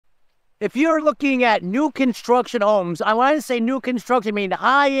If you're looking at new construction homes, I want to say new construction, I mean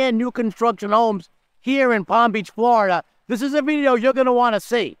high-end new construction homes here in Palm Beach, Florida, this is a video you're going to want to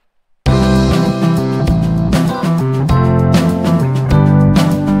see.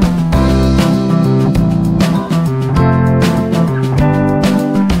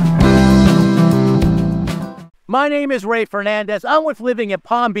 My name is Ray Fernandez. I'm with Living in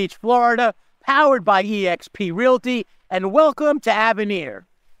Palm Beach, Florida, powered by eXp Realty, and welcome to Avenir.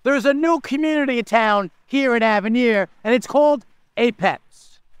 There's a new community in town here in Avenir, and it's called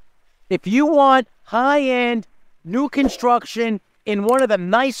Apex. If you want high-end new construction in one of the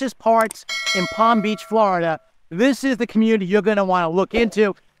nicest parts in Palm Beach, Florida, this is the community you're going to want to look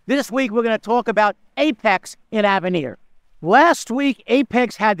into. This week, we're going to talk about Apex in Avenir. Last week,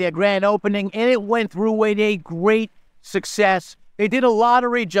 Apex had their grand opening, and it went through with a great success. They did a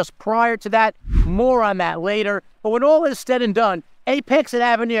lottery just prior to that. More on that later. But when all is said and done, Apex at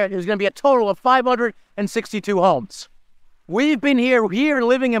Avenir is going to be a total of 562 homes. We've been here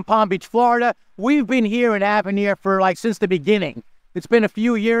living in Palm Beach, Florida. We've been here in Avenir for since the beginning. It's been a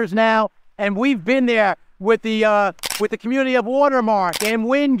few years now, and we've been there with the community of Watermark and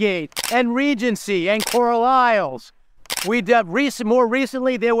Wingate and Regency and Coral Isles. More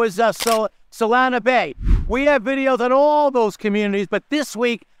recently, there was Solana Bay. We have videos on all those communities, but this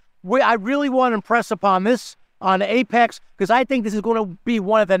week, I really want to impress upon this on Apex, because I think this is going to be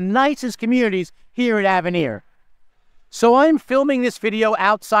one of the nicest communities here at Avenir. So I'm filming this video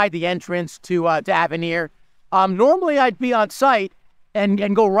outside the entrance to Avenir. Normally, I'd be on site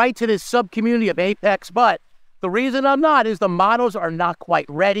and go right to this sub-community of Apex, but the reason I'm not is the models are not quite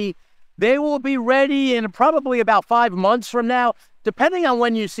ready. They will be ready in probably about 5 months from now, depending on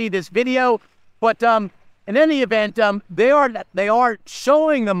when you see this video. But in any event, they are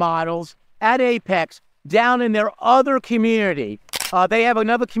showing the models at Apex down in their other community. They have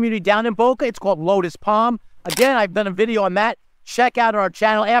another community down in Boca. It's called Lotus Palm. Again, I've done a video on that. Check out our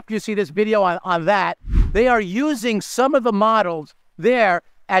channel after you see this video on that. They are using some of the models there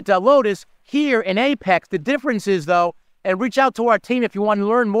at Lotus here in Apex. The difference is, though, and reach out to our team if you want to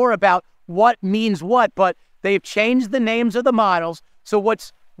learn more about what means what, but they've changed the names of the models. So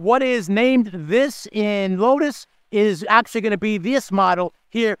what is named this in Lotus is actually going to be this model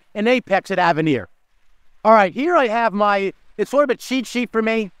here in Apex at Avenir. All right, here I have it's sort of a cheat sheet for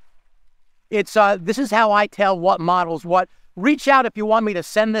me. This is how I tell what models what. Reach out if you want me to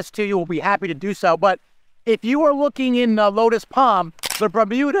send this to you. We'll be happy to do so. But if you are looking in Lotus Palm, the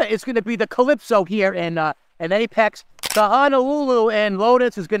Bermuda is going to be the Calypso here in Apex. The Honolulu and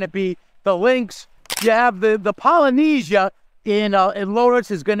Lotus is going to be the Lynx. You have the Polynesia in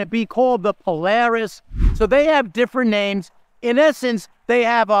Lotus is going to be called the Polaris. So they have different names. In essence, they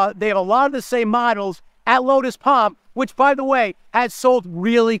have a lot of the same models at Lotus Palm, which, by the way, has sold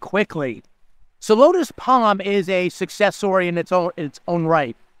really quickly. So Lotus Palm is a success story in its own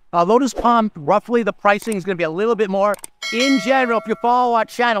right. Lotus Palm, roughly the pricing is going to be a little bit more. In general, if you follow our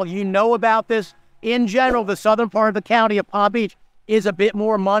channel, you know about this. In general, the southern part of the county of Palm Beach is a bit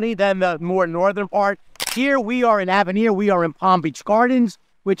more money than the more northern part. Here we are in Avenir. We are in Palm Beach Gardens,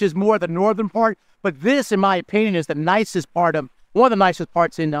 which is more the northern part. But this, in my opinion, is the nicest part one of the nicest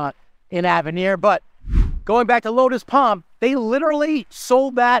parts in Avenir. But going back to Lotus Palm, they literally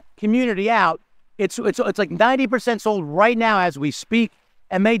sold that community out. It's like 90% sold right now as we speak,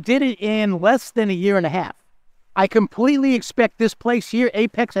 and they did it in less than a year and a half. I completely expect this place here,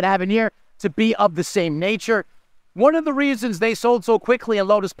 Apex at Avenir, to be of the same nature. One of the reasons they sold so quickly in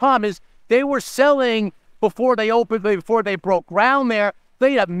Lotus Palm is they were selling before they opened, before they broke ground there.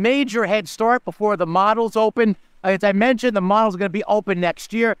 They had a major head start before the models opened. As I mentioned, the models are going to be open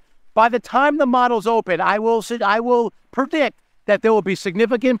next year. By the time the models open, I will predict that there will be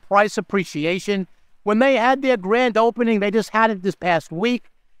significant price appreciation. When they had their grand opening, they just had it this past week.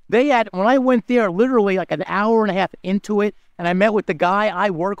 When I went there, literally like an hour and a half into it, and I met with the guy I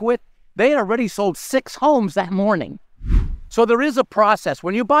work with, they had already sold 6 homes that morning. So there is a process.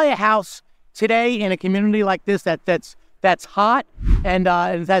 When you buy a house today in a community like this that's hot and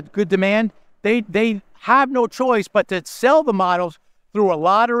has good demand, they have no choice but to sell the models through a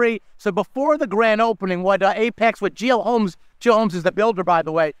lottery. So before the grand opening, what Apex, what GL Homes is the builder, by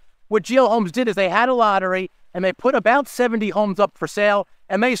the way, what GL Homes did is they had a lottery and they put about 70 homes up for sale,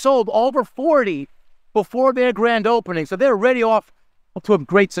 and they sold over 40 before their grand opening. So they're already off to a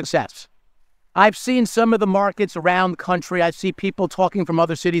great success. I've seen some of the markets around the country. I see people talking from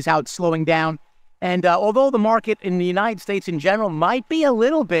other cities how it's slowing down. And although the market in the United States in general might be a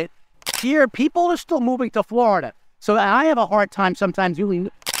little bit, here people are still moving to Florida. So I have a hard time sometimes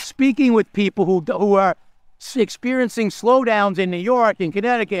really speaking with people who are experiencing slowdowns in New York, in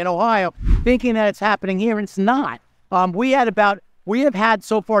Connecticut, in Ohio, thinking that it's happening here, and it's not. We have had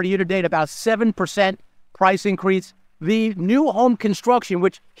so far year to date about 7% price increase. The new home construction,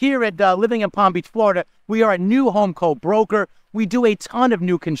 which here at living in Palm Beach, Florida, we are a new home co-broker. We do a ton of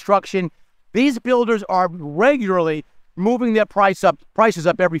new construction. These builders are regularly moving their prices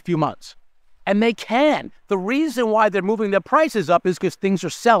up every few months. And they can. The reason why they're moving their prices up is because things are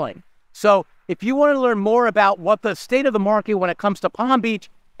selling. So if you want to learn more about what the state of the market when it comes to Palm Beach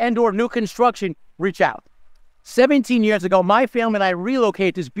and or new construction, reach out. 17 years ago, my family and I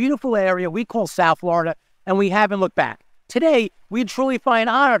relocated to this beautiful area we call South Florida, and we haven't looked back. Today, we truly find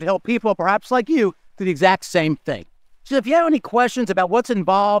an honor to help people, perhaps like you, do the exact same thing. So if you have any questions about what's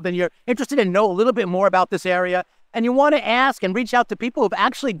involved and you're interested in know a little bit more about this area, and you want to ask and reach out to people who've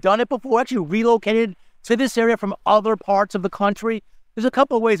actually done it before, actually relocated to this area from other parts of the country, there's a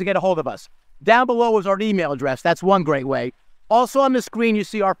couple of ways to get a hold of us. Down below is our email address. That's one great way. Also on the screen, you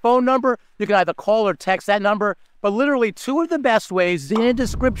see our phone number. You can either call or text that number. But literally, two of the best ways in the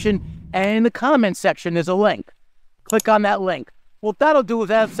description and in the comment section, there's a link. Click on that link. What that'll do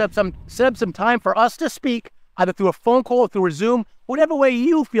is set up some time for us to speak, either through a phone call or through a Zoom, whatever way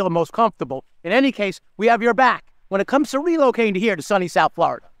you feel most comfortable. In any case, we have your back when it comes to relocating to here to sunny South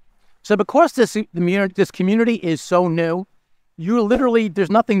Florida. So because this community is so new, there's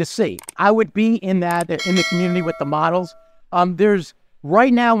nothing to see. I would be in the community with the models.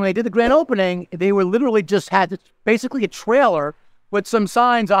 Right now, when they did the grand opening, they were literally just had basically a trailer with some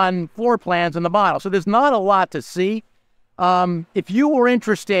signs on floor plans in the model. So there's not a lot to see. If you were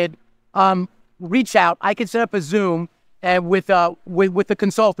interested, reach out. I can set up a Zoom and with the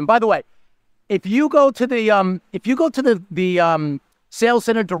consultant. By the way, if you go to the sales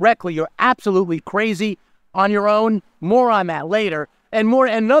center directly, you're absolutely crazy on your own. More on that later. And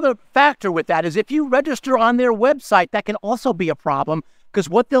another factor with that is if you register on their website, that can also be a problem, because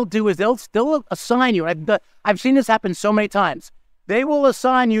what they'll do is they'll still assign you. I've seen this happen so many times. They will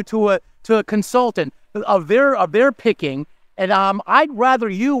assign you to a consultant of their picking, and I'd rather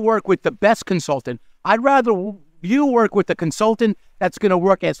you work with the best consultant. I'd rather you work with the consultant that's going to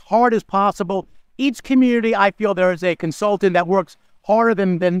work as hard as possible. Each community, I feel there is a consultant that works harder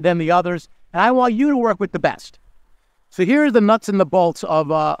than the others, and I want you to work with the best. So here are the nuts and the bolts of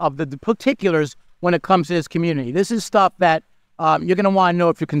the particulars when it comes to this community. This is stuff that you're going to want to know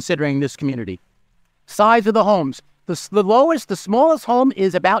if you're considering this community. Size of the homes. The smallest home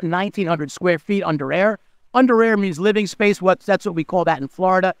is about 1,900 square feet under air. Under air means living space. That's what we call that in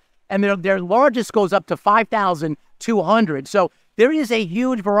Florida. And their largest goes up to 5,200. So there is a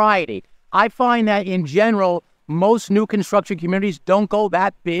huge variety. I find that in general, most new construction communities don't go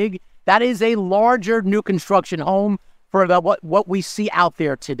that big. That is a larger new construction home for what we see out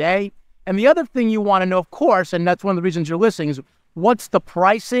there today. And the other thing you want to know, of course, and that's one of the reasons you're listening, is what's the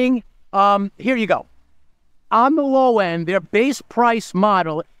pricing? Here you go. On the low end, their base price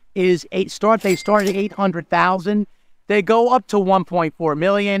model is they start at $800,000. They go up to $1.4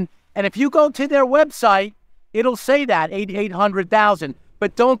 million. And if you go to their website, it'll say that $800,000.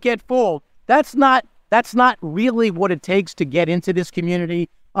 But don't get fooled. That's not really what it takes to get into this community.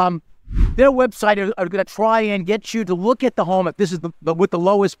 Their website are going to try and get you to look at the home if this is with the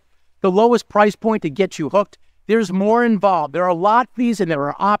lowest price point to get you hooked. There's more involved. There are lot fees and there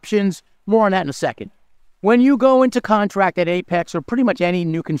are options. More on that in a second. When you go into contract at Apex or pretty much any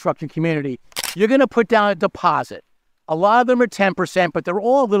new construction community, you're going to put down a deposit. A lot of them are 10%, but they're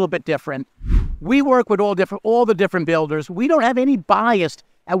all a little bit different. We work with all the different builders. We don't have any bias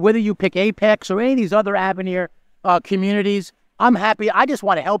at whether you pick Apex or any of these other Avenir communities. I'm happy. I just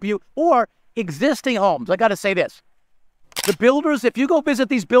want to help you. Or existing homes. I got to say this. The builders, if you go visit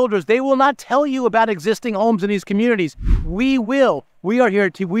these builders, they will not tell you about existing homes in these communities. We will. We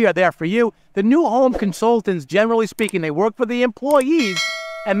are there for you. The new home consultants, generally speaking, they work for the employees,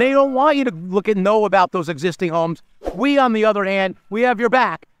 and they don't want you to know about those existing homes. We, on the other hand, we have your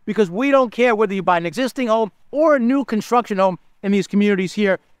back because we don't care whether you buy an existing home or a new construction home in these communities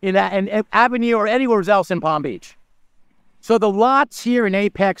here in Avenir or anywhere else in Palm Beach. So the lots here in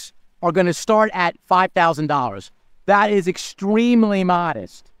Apex are going to start at $5,000. That is extremely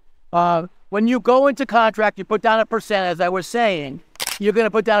modest. When you go into contract, you put down a percent, as I was saying. You're going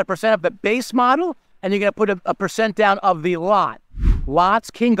to put down a percent of the base model, and you're going to put a percent down of the lot. Lots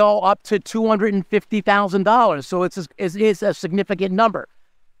can go up to $250,000, so it's a significant number.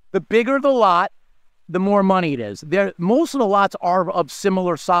 The bigger the lot, the more money it is. Most of the lots are of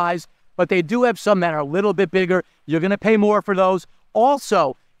similar size, but they do have some that are a little bit bigger. You're going to pay more for those.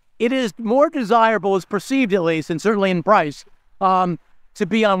 Also, it is more desirable, as perceived at least, and certainly in price, to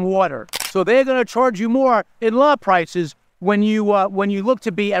be on water. So they're going to charge you more in lot prices when you look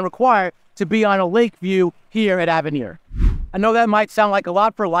to be and require to be on a lake view here at Avenir. I know that might sound like a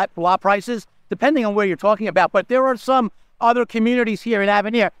lot for lot prices, depending on where you're talking about, but there are some other communities here in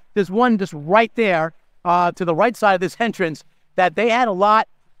Avenir. There's one just right there to the right side of this entrance that they had a lot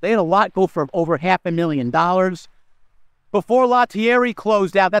go for over $500,000. Before La Thierry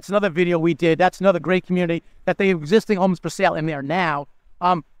closed out, that's another video we did. That's another great community that they have existing homes for sale in there now.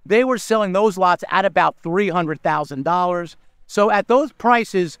 They were selling those lots at about $300,000. So at those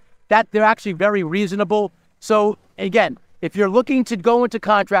prices, that they're actually very reasonable. So again, if you're looking to go into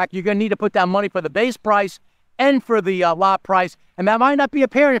contract, you're going to need to put down money for the base price and for the lot price. And that might not be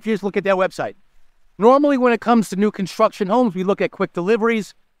apparent if you just look at their website. Normally, when it comes to new construction homes, we look at quick delivery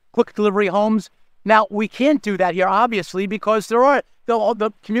homes. Now, we can't do that here, obviously, because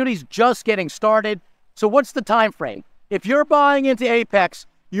the community's just getting started. So what's the time frame? If you're buying into Apex,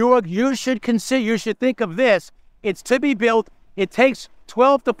 you should think of this. It's to be built. It takes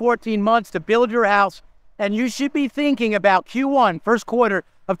 12 to 14 months to build your house, and you should be thinking about Q1, first quarter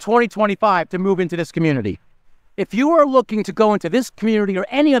of 2025, to move into this community. If you are looking to go into this community or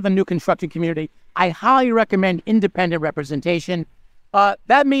any other new construction community, I highly recommend independent representation.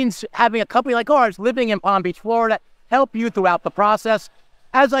 That means having a company like ours living in Palm Beach, Florida, help you throughout the process.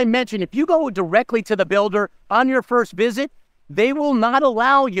 As I mentioned, if you go directly to the builder on your first visit, they will not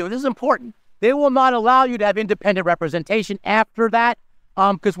allow you, this is important, they will not allow you to have independent representation after that,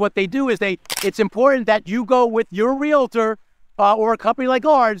 because what they do is it's important that you go with your realtor or a company like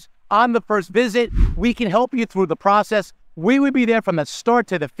ours on the first visit. We can help you through the process. We would be there from the start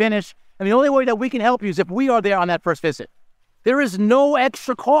to the finish, and the only way that we can help you is if we are there on that first visit. There is no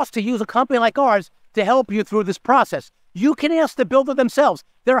extra cost to use a company like ours to help you through this process. You can ask the builder themselves.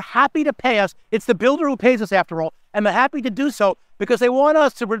 They're happy to pay us. It's the builder who pays us after all, and they're happy to do so because they want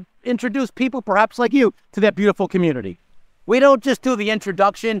us to introduce people perhaps like you to their beautiful community. We don't just do the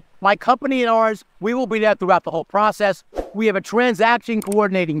introduction. My company and ours, we will be there throughout the whole process. We have a transaction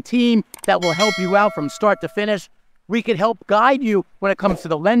coordinating team that will help you out from start to finish. We can help guide you when it comes to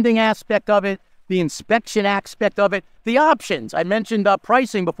the lending aspect of it, the inspection aspect of it, the options. I mentioned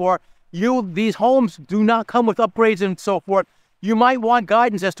pricing before. These homes do not come with upgrades and so forth. You might want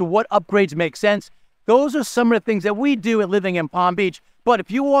guidance as to what upgrades make sense. Those are some of the things that we do at Living in Palm Beach. But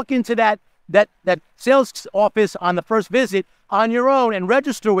if you walk into that sales office on the first visit on your own and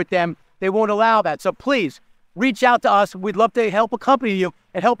register with them, they won't allow that. So please reach out to us. We'd love to help accompany you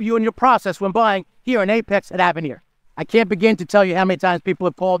and help you in your process when buying here in Apex at Avenir. I can't begin to tell you how many times people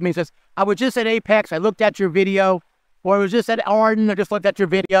have called me and says, I was just at Apex, I looked at your video, or I was just at Arden, I just looked at your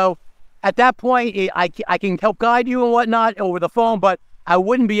video. At that point, I can help guide you and whatnot over the phone, but I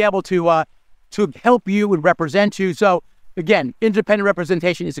wouldn't be able to help you and represent you. So again, independent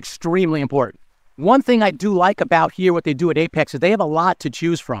representation is extremely important. One thing I do like about here, what they do at Apex, is they have a lot to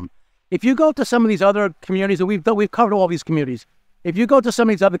choose from. If you go to some of these other communities, and we've covered all these communities. If you go to some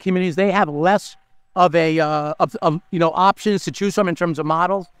of these other communities, they have less of options to choose from in terms of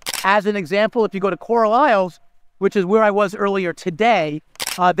models. As an example, if you go to Coral Isles, which is where I was earlier today,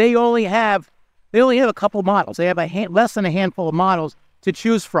 they only have a couple models. They have less than a handful of models to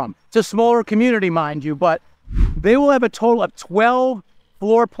choose from. It's a smaller community, mind you, but they will have a total of 12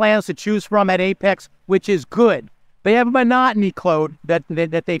 floor plans to choose from at Apex, which is good. They have a monotony code that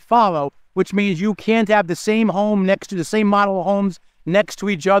they follow, which means you can't have the same home next to the same model of homes next to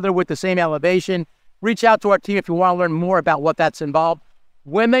each other with the same elevation. Reach out to our team if you want to learn more about what that's involved.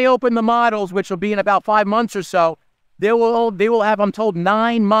 When they open the models, which will be in about 5 months or so, they will have, I'm told,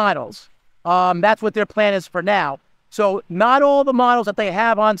 9 models. That's what their plan is for now. So not all the models that they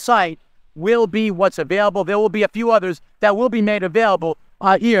have on site will be what's available. There will be a few others that will be made available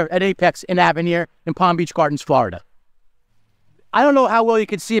here at Apex in Avenir in Palm Beach Gardens, Florida. I don't know how well you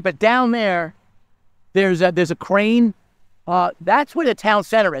can see it, but down there's a crane. That's where the town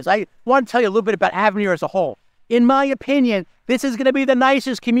center is. I want to tell you a little bit about Avenir as a whole. In my opinion, this is going to be the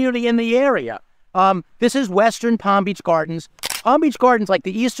nicest community in the area. This is Western Palm Beach Gardens. Palm Beach Gardens, like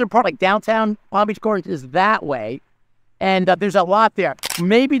the eastern part, like downtown Palm Beach Gardens, is that way. And there's a lot there.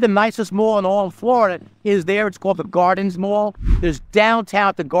 Maybe the nicest mall in all of Florida is there. It's called the Gardens Mall. There's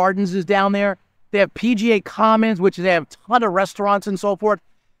downtown, the Gardens is down there. They have PGA Commons, which they have a ton of restaurants and so forth.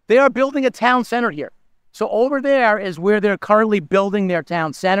 They are building a town center here. So over there is where they're currently building their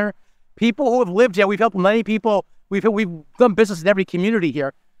town center. People who have lived here, we've helped many people. We've done business in every community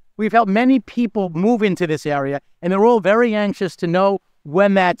here. We've helped many people move into this area, and they're all very anxious to know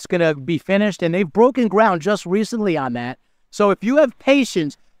when that's going to be finished, and they've broken ground just recently on that. So if you have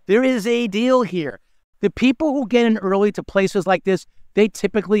patience, there is a deal here. The people who get in early to places like this, they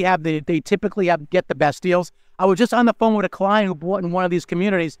typically get the best deals. I was just on the phone with a client who bought in one of these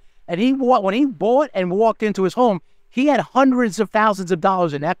communities, and when he bought and walked into his home, he had hundreds of thousands of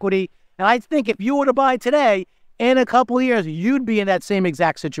dollars in equity. And I think if you were to buy today, in a couple of years, you'd be in that same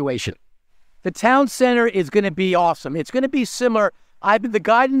exact situation. The town center is going to be awesome. It's going to be similar. The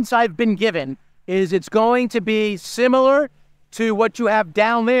guidance I've been given is it's going to be similar to what you have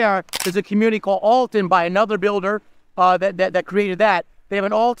down there. There's a community called Alton by another builder that created that. They have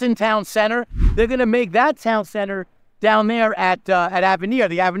an Alton town center. They're going to make that town center down there at Avenir,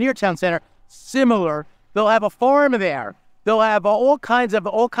 the Avenir town center, similar. They'll have a farm there. They'll have all kinds of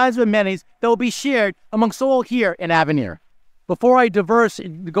amenities that will be shared amongst all here in Avenir. Before I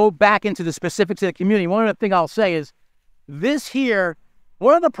go back into the specifics of the community, one other thing I'll say is this here,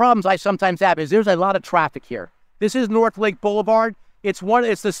 one of the problems I sometimes have is there's a lot of traffic here. This is North Lake Boulevard. It's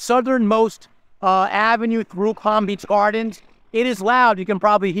the southernmost avenue through Palm Beach Gardens. It is loud. You can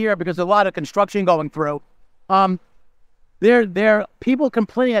probably hear because there's a lot of construction going through. There are people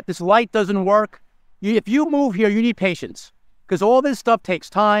complaining that this light doesn't work. If you move here, you need patience because all this stuff takes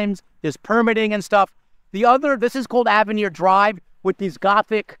time. There's permitting and stuff. This is called Avenir Drive with these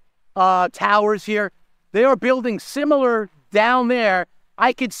Gothic towers here. They are building similar down there.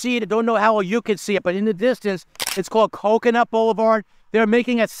 I could see it. I don't know how well you could see it, but in the distance, it's called Coconut Boulevard. They're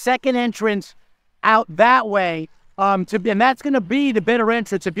making a second entrance out that way, and that's going to be the better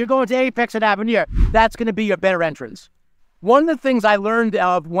entrance. If you're going to Apex at Avenir, that's going to be your better entrance. One of the things I learned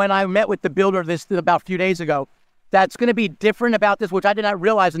when I met with the builder this about a few days ago, that's going to be different about this, which I did not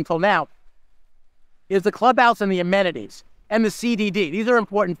realize until now, is the clubhouse and the amenities and the CDD. These are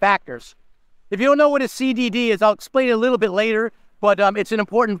important factors. If you don't know what a CDD is, I'll explain it a little bit later, but it's an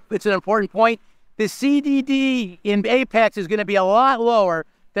important point. The CDD in Apex is going to be a lot lower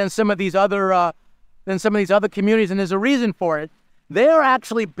than some of these other communities, and there's a reason for it. They're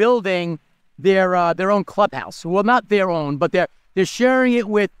actually building their own clubhouse. Well, not their own, but they're sharing it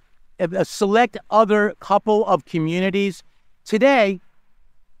with a select other couple of communities. Today,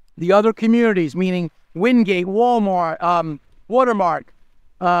 the other communities, meaning Wingate, Walmart, Watermark,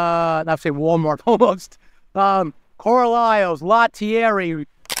 not say Walmart almost, Carlisle's, La Thierry,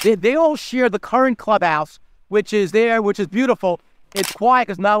 they all share the current clubhouse, which is beautiful. It's quiet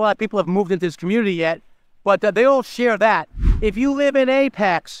because not a lot of people have moved into this community yet, but they all share that. If you live in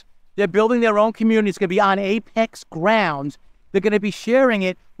Apex, they're building their own community. It's going to be on Apex grounds. They're going to be sharing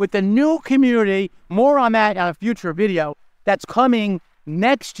it with the new community. More on that on a future video that's coming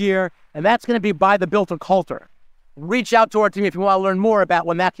next year, and that's going to be by the Builder Coulter. Reach out to our team if you want to learn more about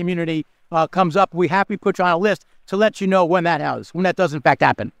when that community comes up. We happy put you on a list to let you know when that does in fact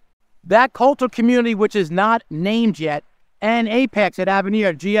happen. That Coulter community, which is not named yet, and Apex at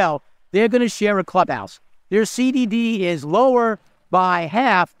Avenir GL, they're going to share a clubhouse. Their CDD is lower by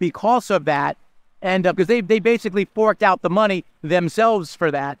half because of that, and because they basically forked out the money themselves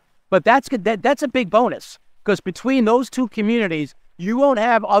for that. But that's a big bonus because between those two communities, you won't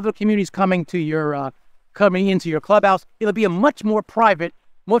have other communities coming into your clubhouse. It'll be a much more private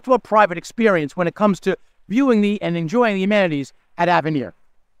experience when it comes to viewing and enjoying the amenities at Avenir.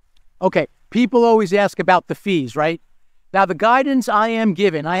 Okay, people always ask about the fees, right? Now, the guidance I am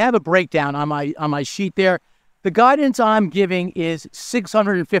given, I have a breakdown on my sheet there. The guidance I'm giving is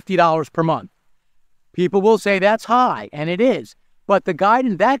 $650 per month. People will say that's high, and it is. But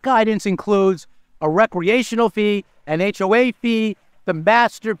that guidance includes a recreational fee, an HOA fee, the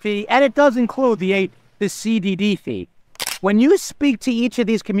master fee, and it does include the CDD fee. When you speak to each of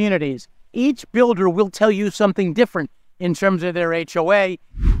these communities, each builder will tell you something different in terms of their HOA.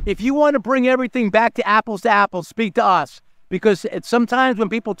 If you want to bring everything back to apples, speak to us. Because sometimes when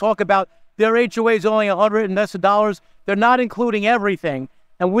people talk about their HOA is only $100 and less dollars, they're not including everything.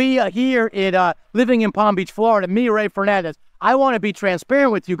 And we here living in Palm Beach, Florida, me, Ray Fernandez, I want to be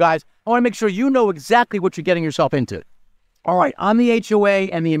transparent with you guys. I want to make sure you know exactly what you're getting yourself into. All right, on the HOA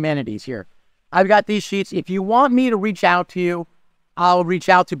and the amenities here, I've got these sheets. If you want me to reach out to you, I'll reach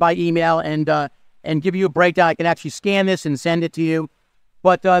out to you by email and give you a breakdown. I can actually scan this and send it to you.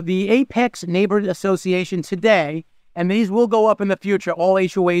 But the Apex Neighborhood Association today, and these will go up in the future, all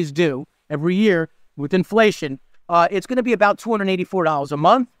HOAs do every year with inflation, it's going to be about $284 a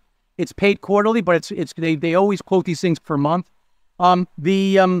month. It's paid quarterly, but they always quote these things per month.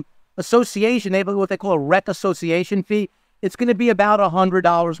 The association, they have what they call a rec association fee. It's going to be about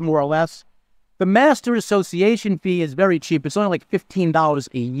 $100 more or less. The master association fee is very cheap. It's only like $15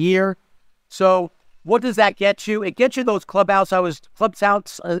 a year. So what does that get you? It gets you those clubhouses I was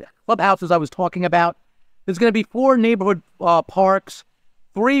talking about. There's going to be 4 neighborhood parks,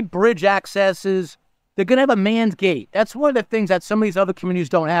 3 bridge accesses, they're going to have a manned gate. That's one of the things that some of these other communities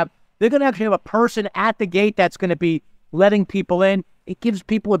don't have. They're going to actually have a person at the gate that's going to be letting people in. It gives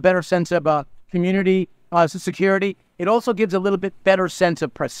people a better sense of community security. It also gives a little bit better sense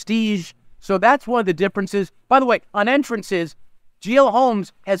of prestige. So that's one of the differences. By the way, on entrances, GL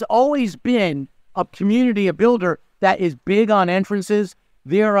Homes has always been a community, a builder that is big on entrances.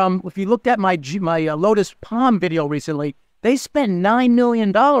 They're, if you looked at my Lotus Palm video recently, they spent $9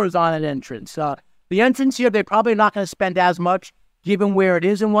 million on an entrance. The entrance here, they're probably not going to spend as much, given where it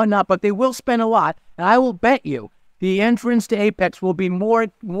is and whatnot, but they will spend a lot. And I will bet you the entrance to Apex will be more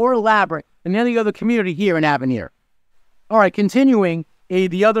elaborate than any other community here in Avenir. All right, continuing,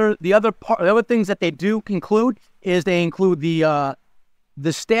 the other things that they do include is they include the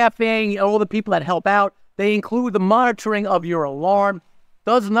staffing, all the people that help out. They include the monitoring of your alarm.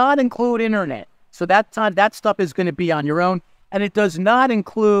 Does not include internet. So that stuff is going to be on your own. And it does not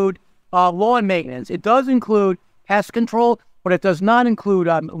include lawn maintenance. It does include pest control, but it does not include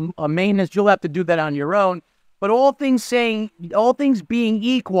maintenance. You'll have to do that on your own. But all things being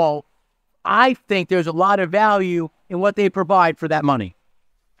equal, I think there's a lot of value in what they provide for that money.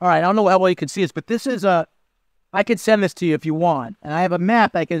 All right, I don't know how well you can see this, but this is I could send this to you if you want. And I have a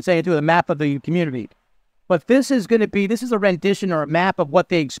map I can send you to, a map of the community. But this is a rendition or a map of what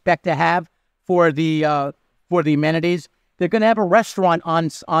they expect to have for the amenities. They're going to have a restaurant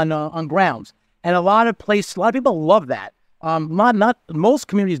on grounds. And a lot of people love that. Not most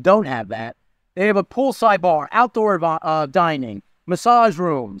communities don't have that. They have a poolside bar, outdoor dining, massage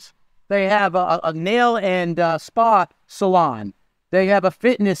rooms. They have a nail and spa salon. They have a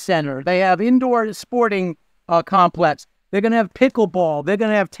fitness center. They have indoor sporting complex. They're going to have pickleball. They're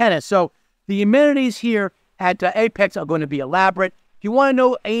going to have tennis. So the amenities here at Apex are going to be elaborate. If you want to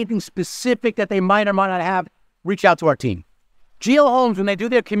know anything specific that they might or might not have, reach out to our team. GL Homes, when they do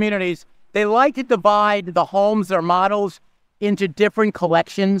their communities, they like to divide the homes, their models, into different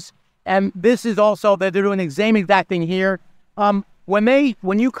collections. And this is also, they're doing the same exact thing here.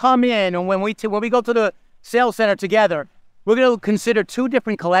 When you come in and when we go to the sales center together, we're going to consider two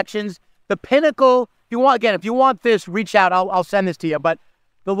different collections. The Pinnacle, if you want this, reach out. I'll send this to you. But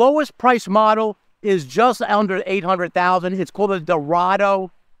the lowest price model is just under $800,000. It's called a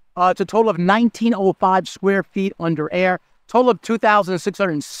Dorado. It's a total of 1,905 square feet under air. Total of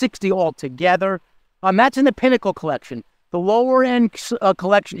 2,660 altogether. That's in the Pinnacle collection. The lower end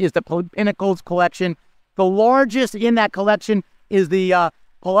collection is the Pinnacles collection. The largest in that collection is the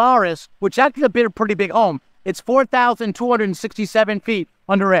Polaris, which actually is a pretty big home. It's 4,267 feet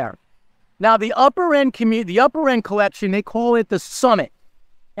under air. Now the upper end collection, they call it the Summit,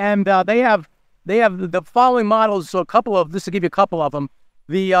 and they have the following models. So just to give you a couple of them.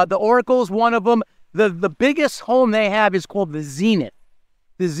 The Oracle is one of them. The biggest home they have is called the Zenith.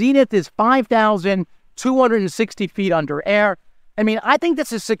 The Zenith is 5,260 feet under air. I mean, I think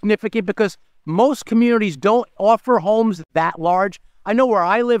this is significant because most communities don't offer homes that large. I know where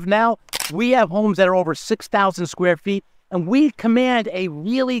I live now, we have homes that are over 6,000 square feet, and we command a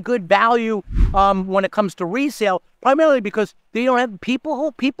really good value when it comes to resale, primarily because they don't have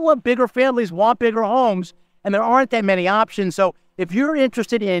people have bigger families, want bigger homes, and there aren't that many options. So if you're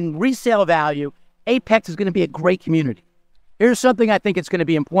interested in resale value, Apex is going to be a great community. Here's something I think it's going to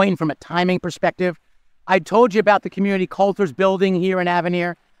be important from a timing perspective. I told you about the community Coulter's building here in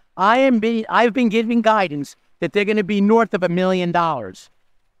Avenir. I've been giving guidance that they're going to be north of $1 million.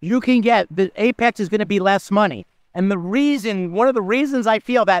 You can get, the Apex is going to be less money. And one of the reasons I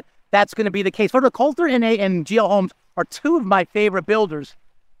feel that that's going to be the case, for the Coulter and GL Homes are two of my favorite builders.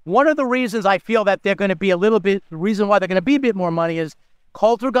 One of the reasons I feel that they're going to be the reason why they're going to be a bit more money is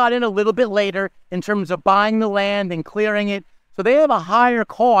Coulter got in a little bit later in terms of buying the land and clearing it. So they have a higher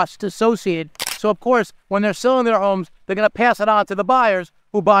cost associated. So of course, when they're selling their homes, they're going to pass it on to the buyers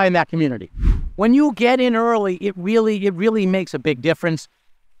who buy in that community. When you get in early, it really makes a big difference.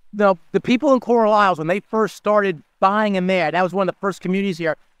 The people in Coral Isles, when they first started buying in there, that was one of the first communities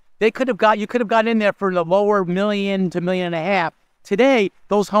here, you could have got in there for the lower $1 million to $1.5 million. Today,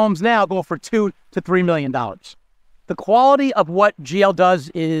 those homes now go for $2 to $3 million. The quality of what GL does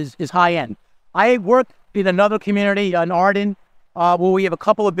is high end. I work in another community, in Arden, where we have a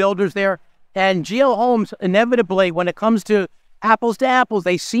couple of builders there, and GL Homes, inevitably, when it comes to apples,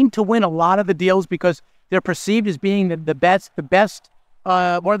 they seem to win a lot of the deals because they're perceived as being one of the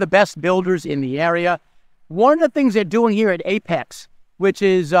best builders in the area. One of the things they're doing here at Apex, which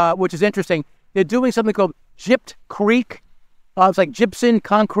is interesting, they're doing something called gypped creek. It's like gypsum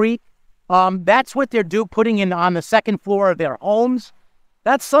concrete. That's what they're putting in on the second floor of their homes.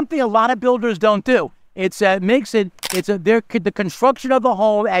 That's something a lot of builders don't do. The construction of the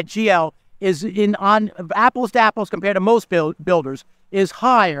home at GL is on apples to apples compared to most builders is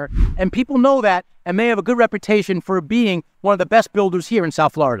higher, and people know that, and they have a good reputation for being one of the best builders here in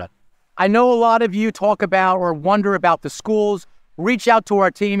South Florida. I know a lot of you talk about or wonder about the schools. Reach out to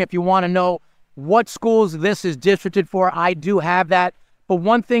our team if you want to know what schools this is districted for. I do have that. But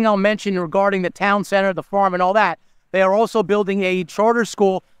one thing I'll mention regarding the town center, the farm, and all that, they are also building a charter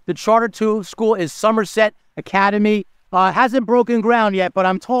school. The charter school is Somerset Academy. Hasn't broken ground yet, but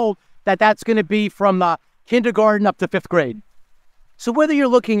I'm told that that's going to be from kindergarten up to 5th grade. So whether you're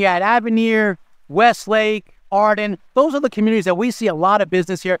looking at Avenir, Westlake, Arden, those are the communities that we see a lot of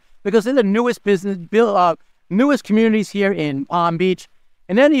business here because they're the newest newest communities here in Palm Beach.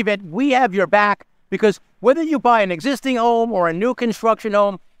 In any event, we have your back because whether you buy an existing home or a new construction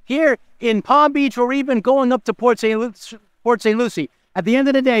home here in Palm Beach or even going up to Port St. Lucie, at the end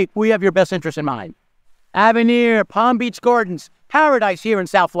of the day, we have your best interest in mind. Avenir, Palm Beach Gardens, paradise here in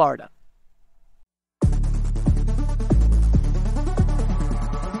South Florida.